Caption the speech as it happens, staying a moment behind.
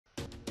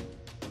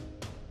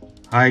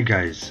Hi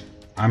guys,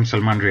 I'm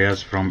Salman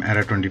Reyes from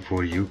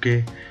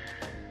Era24 UK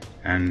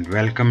and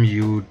welcome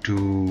you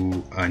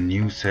to a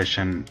new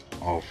session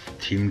of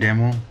theme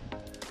demo.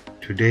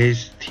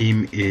 Today's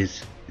theme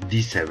is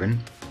The7.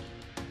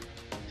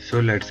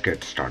 So let's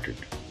get started.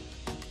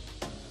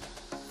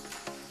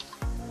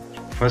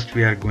 First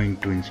we are going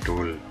to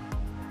install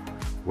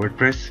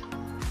WordPress,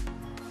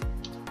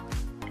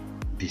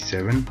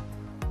 The7,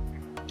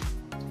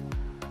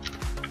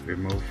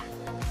 remove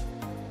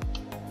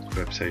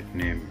website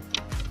name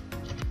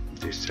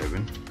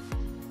The7,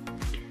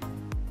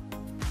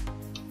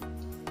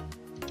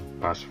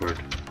 password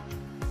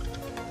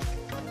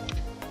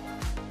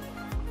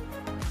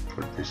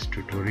for this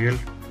tutorial,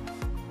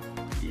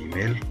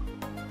 email,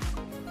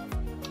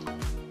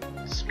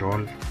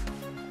 install,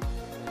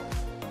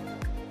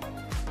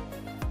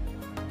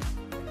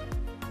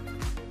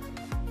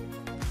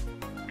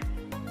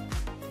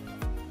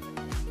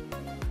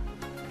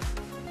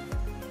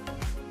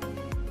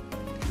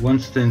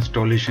 once the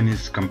installation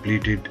is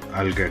completed,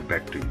 I'll get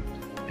back to you.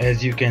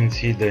 As you can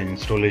see, the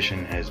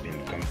installation has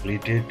been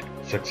completed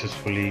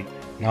successfully.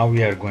 Now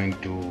we are going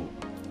to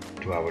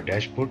our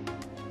dashboard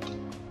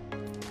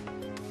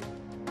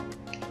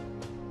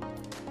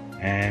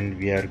and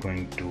we are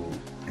going to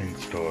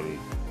install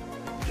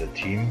the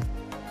theme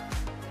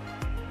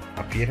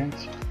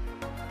appearance,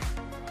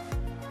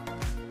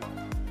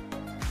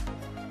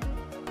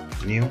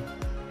 new,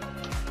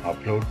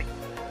 upload.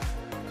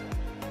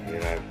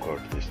 Here I've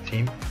got this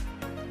theme,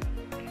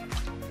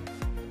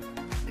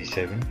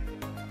 The7,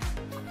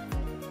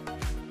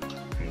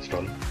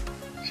 install.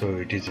 So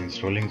it is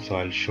installing, so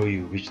I'll show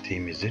you which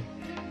theme is it.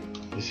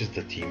 This is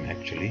the theme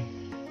actually,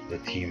 the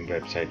theme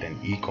website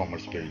and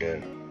e-commerce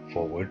builder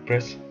for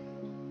WordPress,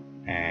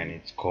 and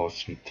it's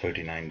cost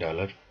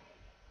 $39.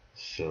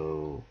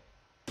 So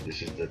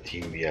this is the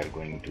theme we are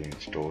going to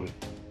install,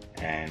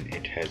 and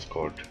it has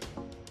got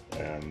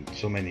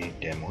so many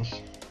demos,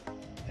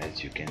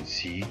 as you can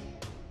see,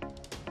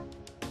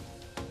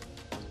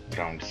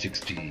 around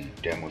 60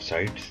 demo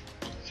sites.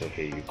 So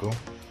here you go,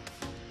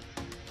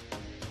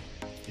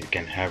 you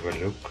can have a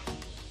look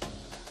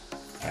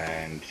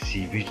and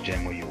see which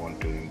demo you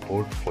want to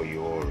import for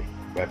your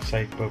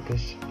website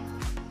purpose.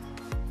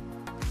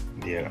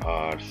 There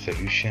are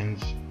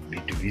solutions,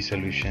 B2B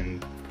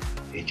solutions,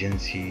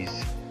 agencies,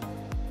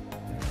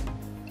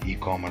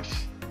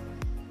 e-commerce,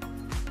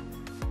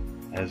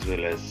 as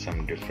well as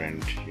some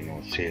different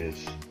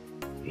sales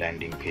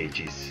landing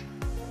pages,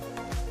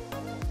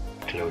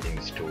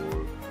 clothing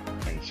store,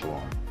 and so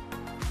on.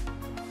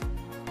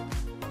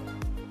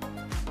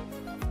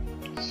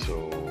 So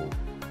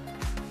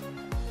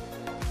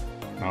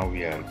now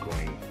we are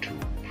going to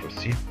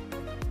proceed.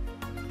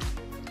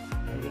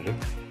 Have a look.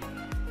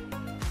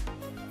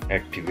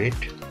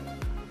 Activate.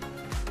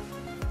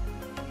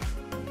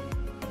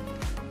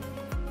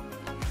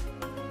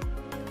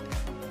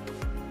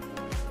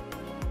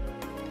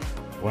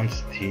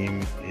 Once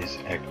theme is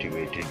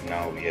activated,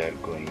 now we are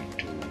going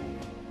to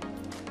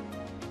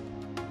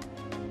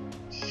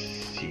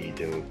see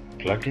the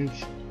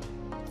plugins,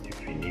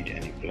 if we need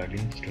any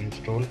plugins to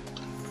install.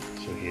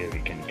 So here we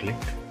can click.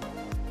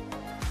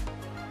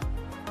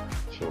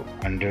 So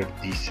under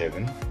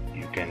The7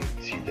 you can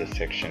see the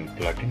section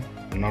plugin.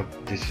 Not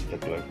this is the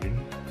plugin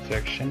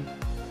section.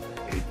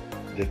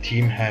 The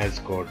theme has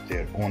got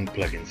their own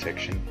plugin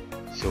section,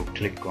 so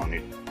click on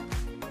it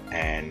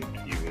and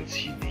you will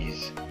see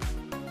these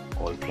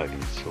all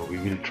plugins. So we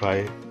will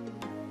try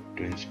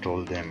to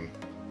install them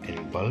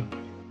in bulk.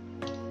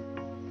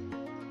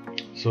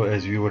 So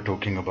as we were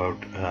talking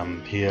about,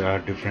 here are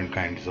different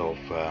kinds of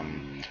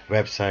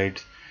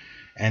websites,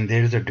 and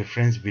there is a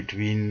difference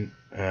between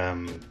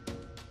the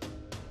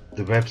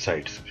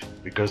websites,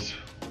 because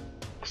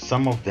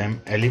some of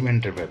them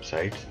Elementor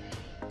websites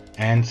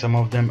and some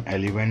of them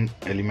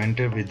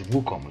Elementor with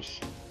WooCommerce.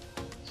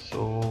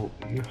 So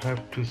you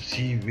have to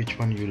see which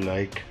one you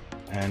like,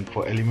 and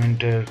for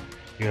Elementor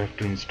you have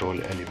to install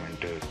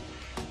Elementor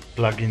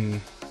plugin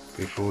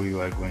before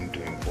you are going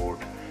to import,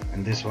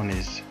 and this one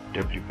is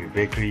WP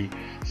Bakery.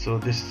 So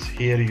this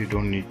here you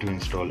don't need to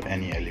install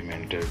any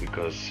Elementor,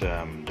 because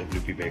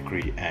WP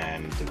Bakery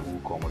and the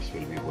WooCommerce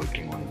will be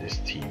working on this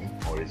theme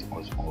or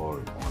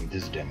on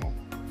this demo.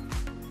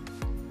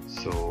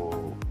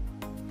 So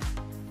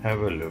have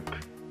a look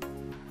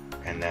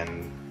and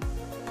then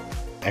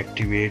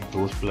activate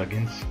those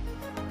plugins,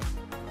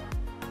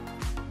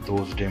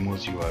 those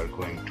demos you are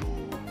going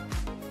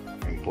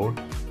to import.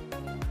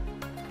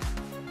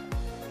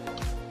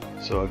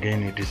 So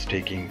again, it is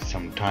taking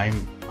some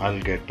time. I'll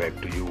get back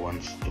to you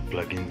once the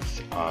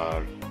plugins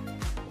are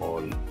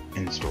all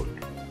installed.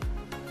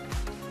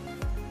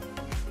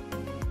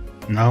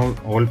 Now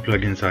all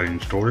plugins are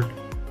installed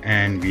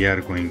and we are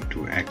going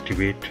to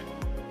activate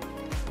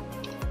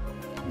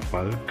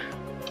bulk,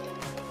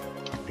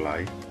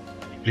 apply.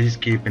 Please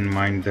keep in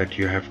mind that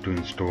you have to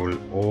install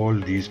all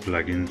these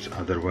plugins,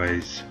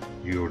 otherwise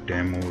your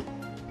demo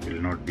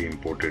will not be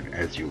imported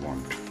as you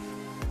want.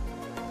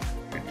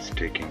 It's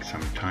taking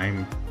some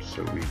time,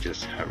 so we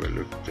just have a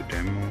look at the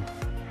demo.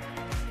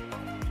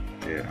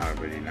 there are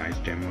very nice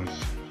demos.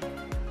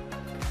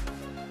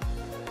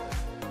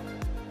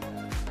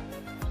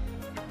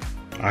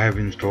 I have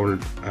installed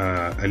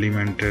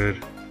Elementor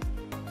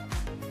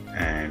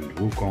and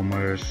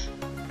WooCommerce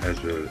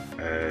as well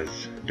as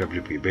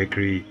WP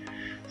Bakery.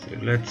 So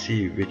let's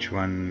see which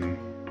one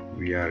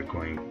we are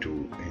going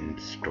to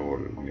install.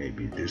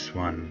 Maybe this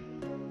one,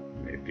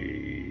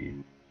 maybe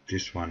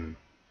this one,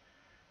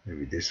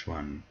 maybe this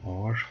one,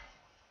 or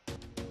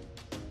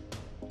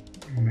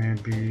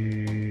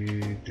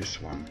maybe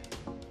this one.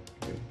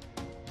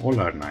 All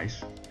are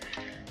nice.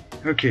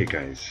 Okay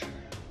guys,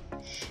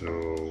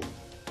 so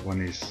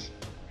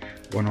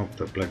one of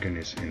the plugin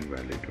is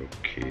invalid.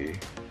 Okay,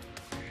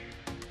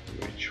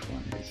 which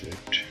one is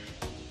it?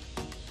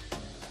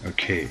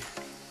 Okay,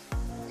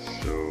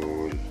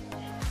 so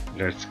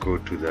let's go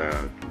to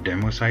the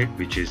demo site,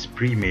 which is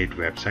pre-made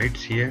websites.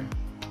 Here,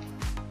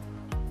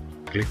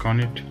 click on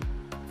it,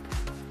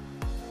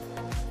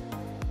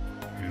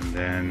 and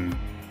then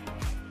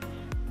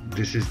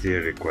this is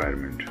their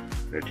requirement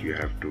that you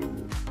have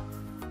to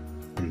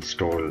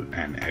install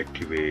and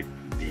activate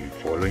the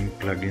following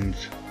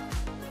plugins.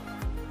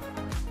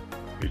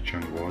 Which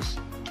one was?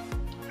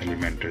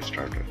 Elementor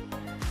Starter.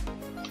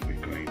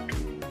 We're going to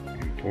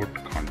import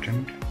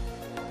content.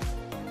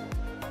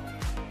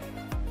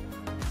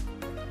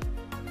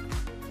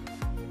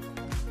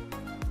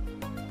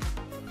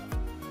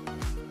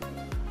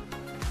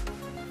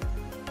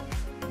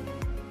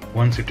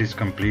 Once it is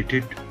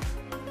completed,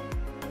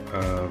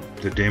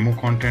 the demo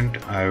content,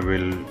 I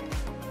will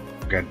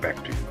get back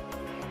to you.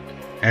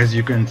 As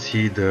you can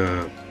see,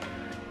 the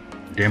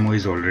demo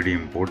is already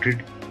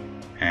imported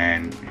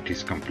and it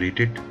is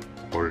completed,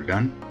 all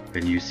done.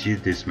 When you see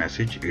this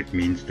message, it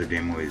means the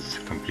demo is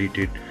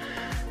completed,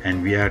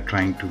 and we are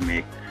trying to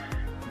make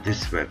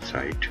this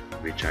website,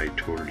 which I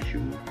told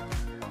you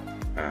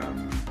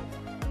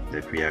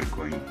that we are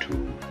going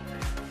to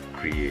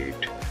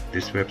create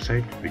this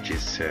website, which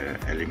is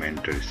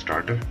Elementor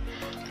Starter.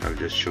 I'll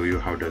just show you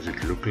how does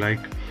it look like.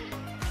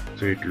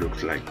 So it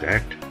looks like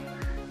that,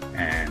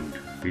 and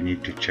we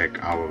need to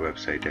check our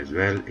website as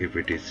well if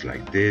it is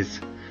like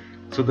this.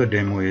 So the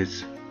demo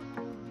is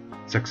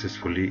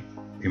successfully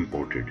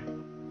imported.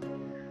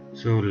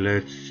 So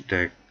let's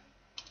take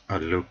a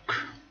look.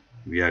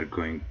 We are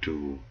going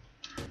to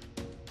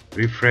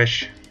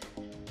refresh,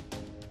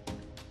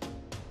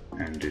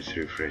 and this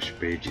refresh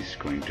page is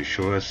going to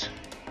show us.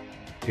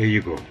 Here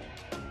you go,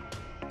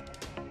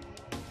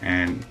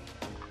 and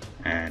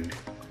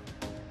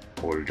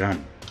all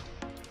done.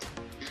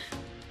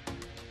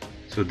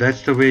 So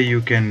that's the way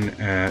you can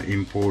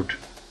import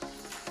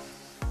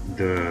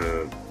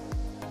the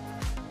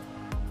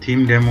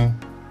theme demo.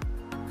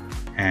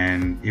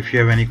 And if you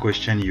have any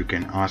question, you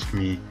can ask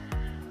me.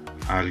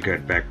 I'll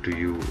get back to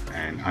you,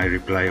 and I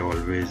reply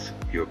always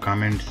your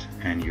comments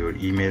and your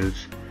emails,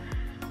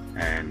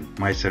 and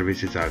my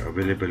services are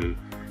available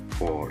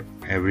for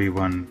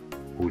everyone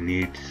who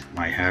needs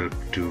my help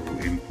to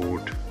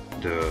import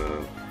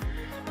the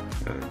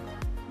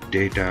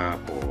data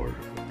or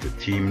the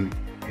theme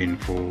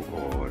info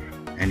or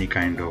any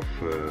kind of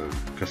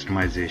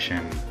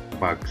customization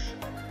bugs.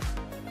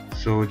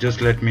 So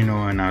just let me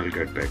know and I'll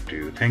get back to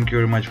you. Thank you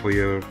very much for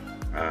your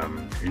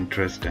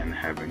interest and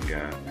having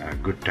a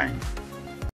good time.